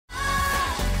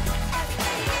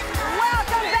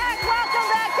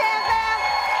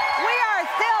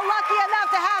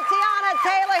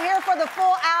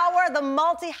the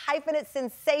multi-hyphenate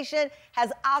sensation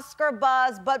has Oscar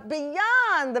buzz, but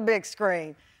beyond the big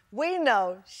screen, we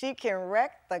know she can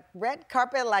wreck the red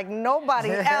carpet like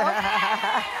nobody else.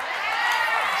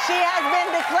 She has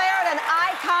been declared an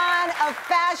icon of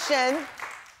fashion.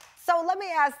 So let me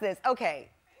ask this, okay.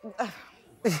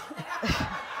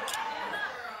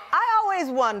 I always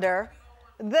wonder,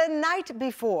 the night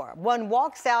before, one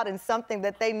walks out in something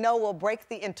that they know will break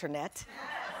the internet.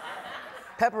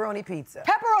 Pepperoni pizza.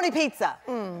 Pepperoni pizza.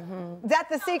 Mm-hmm. Is that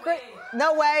the secret?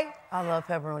 No way? I love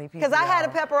pepperoni pizza. Because I had a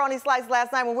pepperoni slice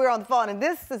last night when we were on the phone, and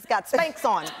this has got Spanx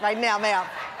on right now, ma'am.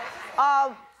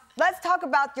 Let's talk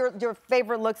about your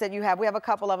favorite looks that you have. We have a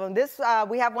couple of them.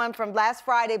 We have one from last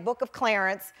Friday, Book of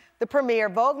Clarence, the premiere.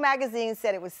 Vogue magazine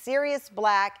said it was serious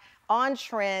black, on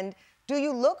trend. Do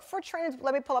you look for trends?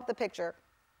 Let me pull up the picture.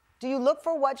 Do you look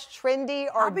for what's trendy,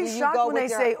 or I'll be shocked when they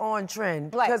say on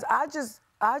trend, because I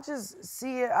just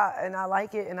see it and I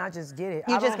like it and I just get it.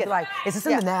 You just get like, is this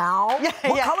in the now?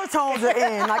 What color tones are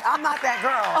in? Like, I'm not that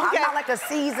girl. Okay. I'm not like a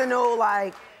seasonal,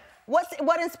 like.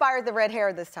 What inspired the red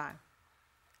hair this time?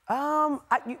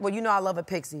 Well, you know I love a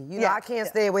Pixie. You know, I can't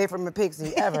stay away from a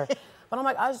Pixie, ever. But I'm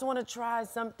like, I just want to try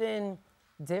something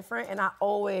different, and I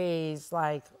always,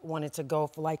 like, wanted to go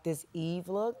for, like, this Eve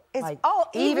look. Like,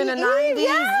 Eve in the 90s,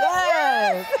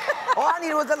 yes! All I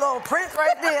needed was a little print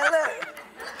right there, look.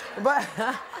 But,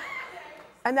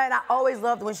 and then I always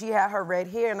loved when she had her red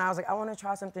hair, and I was like, I want to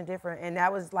try something different. And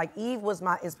that was, like, Eve was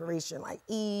my inspiration. Like,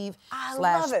 Eve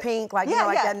 / pink, like, you know,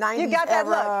 like that 90s You got that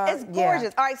era. look. It's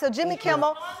gorgeous. All right, so Jimmy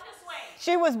Kimmel.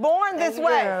 She was born this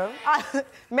way.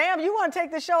 Ma'am, you want to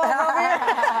take the show over here?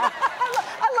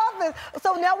 I love this.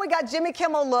 So now we got Jimmy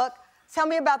Kimmel look. Tell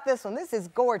me about this one. This is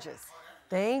gorgeous.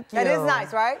 Thank you. It is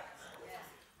nice, right?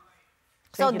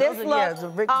 So this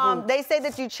look, they say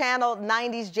that you channeled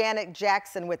 90s Janet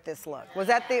Jackson with this look. Was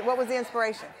that what was the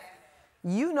inspiration?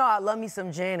 You know I love me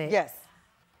some Janet. Yes.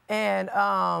 And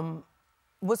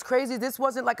what's crazy, this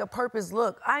wasn't like a purpose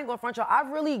look. I ain't gonna front y'all. I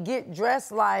really get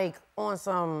dressed like on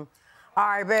some, all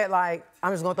right, bet, like,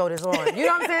 I'm just gonna throw this on. You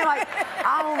know what I'm saying? Like,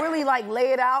 I don't really like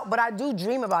lay it out, but I do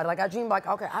dream about it. Like, I dream like,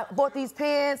 okay, I bought these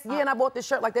pants, and I bought this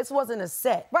shirt. Like, this wasn't a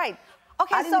set. Right.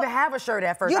 Okay, I didn't even have a shirt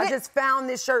at first. I just found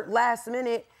this shirt last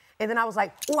minute, and then I was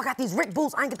like, oh, I got these Rick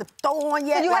boots I ain't get to throw on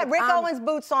yet. So you like, had Rick Owens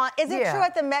boots on. Is it true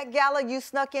at the Met Gala you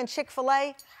snuck in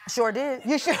Chick-fil-A? Sure did.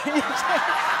 You sure? Your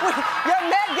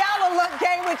Met Gala look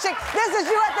came with Chick. This is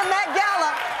you at the Met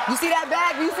Gala. You see that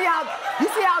bag? You see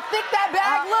how thick that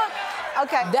bag looked?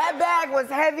 Okay. That bag was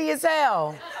heavy as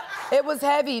hell. It was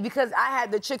heavy because I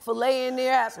had the Chick-fil-A in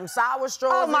there, had some sour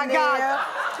straws in there. Oh, my God.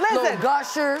 Listen. Little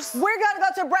Gushers. We're going to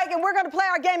go to a break, and we're going to play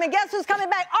our game. And guess who's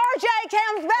coming back? RJ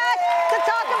comes back to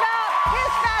talk about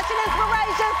his fashion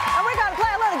inspirations. And we're going to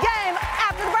play a little game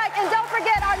after the break. And don't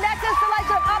forget our next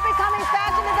installation of up-and-coming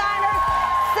fashion designers.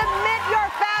 Submit your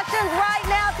fashions right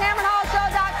now,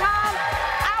 TamronHallShow.com.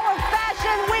 Our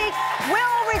Fashion Week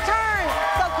will return.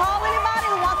 So call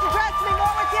anybody who wants to dress me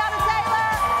more with Teyana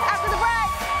Taylor after the break.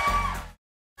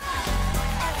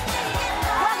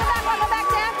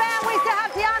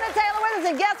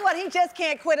 And guess what? He just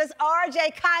can't quit us.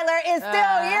 RJ Kyler is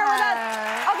still here with us.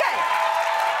 Okay,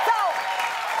 so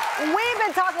we've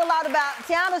been talking a lot about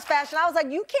Teyana's fashion. I was like,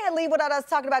 you can't leave without us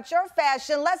talking about your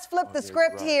fashion. Let's flip the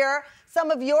script here. Some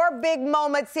of your big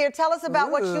moments here. Tell us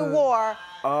about what you wore.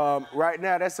 Right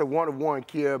now, that's a one-of-one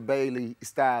Keira Bailey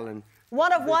styling.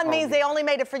 One of one means they only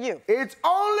made it for you. It's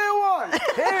only one.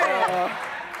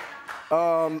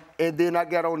 And then I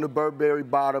got on the Burberry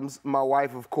bottoms. My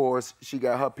wife, of course, she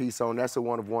got her piece on. That's a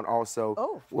one-of-one also.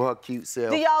 Oh. With her cute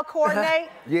self. Do y'all coordinate?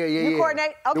 Yeah. You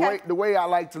coordinate? Okay. The way I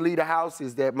like to lead a house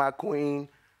is that my queen,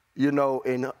 you know,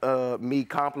 and me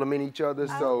complement each other.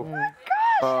 So, my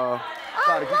gosh.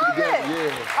 try to keep it together.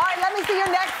 Yeah. All right, let me see your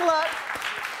next look.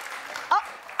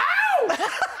 Ow!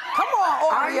 Come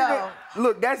on, Oreo.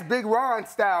 Look, that's Big Ron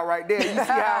style right there. You see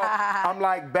how I'm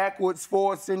like backwards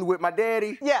forcing with my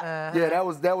daddy? Yeah. Yeah, that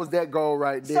was that goal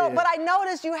right there. So, but I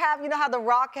noticed you have, you know how The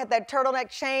Rock had that turtleneck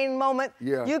chain moment?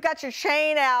 Yeah. You got your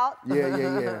chain out.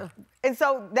 Yeah. And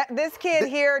so this kid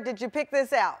here, did you pick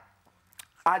this out?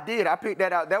 I did. I picked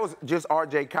that out. That was just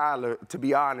RJ Kyler, to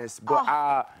be honest. But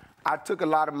I took a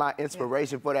lot of my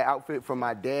inspiration for that outfit from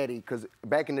my daddy, because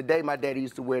back in the day, my daddy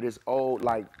used to wear this old,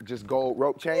 like, just gold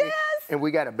rope chain. Yes. And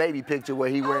we got a baby picture where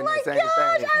he wearing that same thing.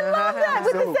 Oh, my gosh, I love that,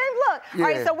 with the same look. Yeah.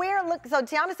 All right, so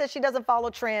Teyana says she doesn't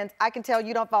follow trends. I can tell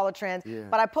you don't follow trends. Yeah.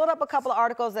 But I pulled up a couple of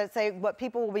articles that say what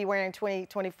people will be wearing in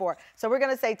 2024. So we're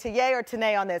going to say Teye or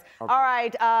Tanae on this. Okay. All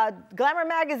right, Glamour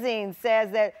Magazine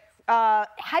says that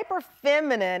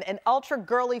hyper-feminine and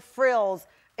ultra-girly frills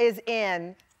is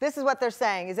in. This is what they're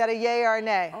saying. Is that a yay or a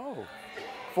nay? Oh.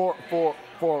 For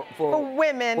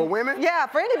women. For women? Yeah,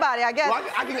 for anybody, I guess. Well,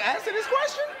 I can answer this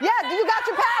question? Yeah, you got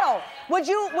your paddle. Would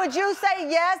you say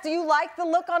yes? Do you like the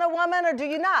look on a woman or do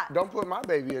you not? Don't put my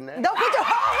baby in there. Don't put your,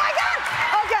 oh my God!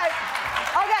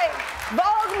 Okay.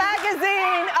 Vogue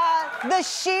magazine, the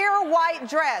sheer white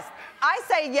dress. I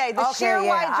say yay, the sheer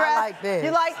white dress. I like this.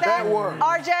 You like that? That works.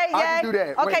 RJ, yay? I can do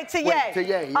that. Okay, to yay. To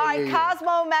yay. All right,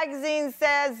 Cosmo magazine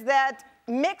says that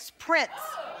mixed prints.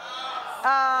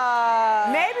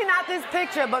 Maybe not this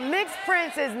picture, but mixed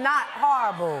prints is not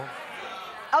horrible.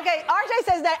 Okay, RJ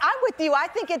says that. I'm with you. I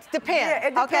think it depends. Yeah,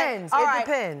 it depends. Okay. It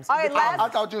depends. All right, I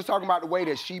thought you was talking about the way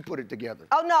that she put it together.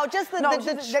 Oh, no, just the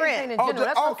trend.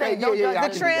 Okay, yeah.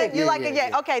 The trend, you like it,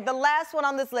 yeah. Okay, the last one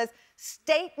on this list,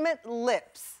 statement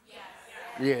lips.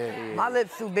 Yeah. My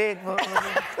lips too big for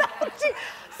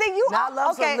See, you now, I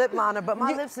love okay. some lip liner, but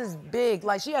my lips is big.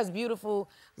 Like, she has beautiful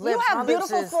lips. You have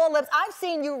beautiful full lips. I've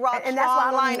seen you rock and that's why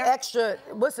I liner. need extra,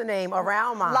 what's the name,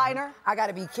 around mine. Liner. I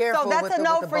gotta be careful So that's with a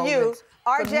no with the for bold you. lips.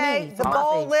 RJ, the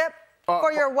bold lip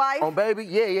for your wife. Oh, baby?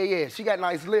 Yeah. She got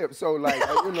nice lips, so like,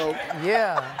 you know.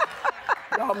 Yeah.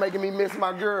 Y'all making me miss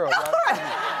my girl.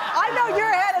 I know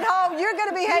you're headed home. You're going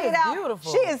to be headed out.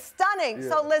 Beautiful. She is stunning. Yeah.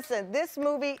 So listen, this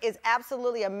movie is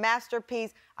absolutely a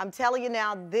masterpiece. I'm telling you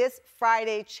now, this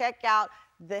Friday, check out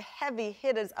the heavy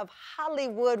hitters of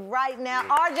Hollywood right now.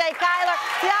 RJ Kyler,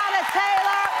 Teyana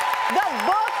Taylor, The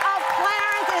Book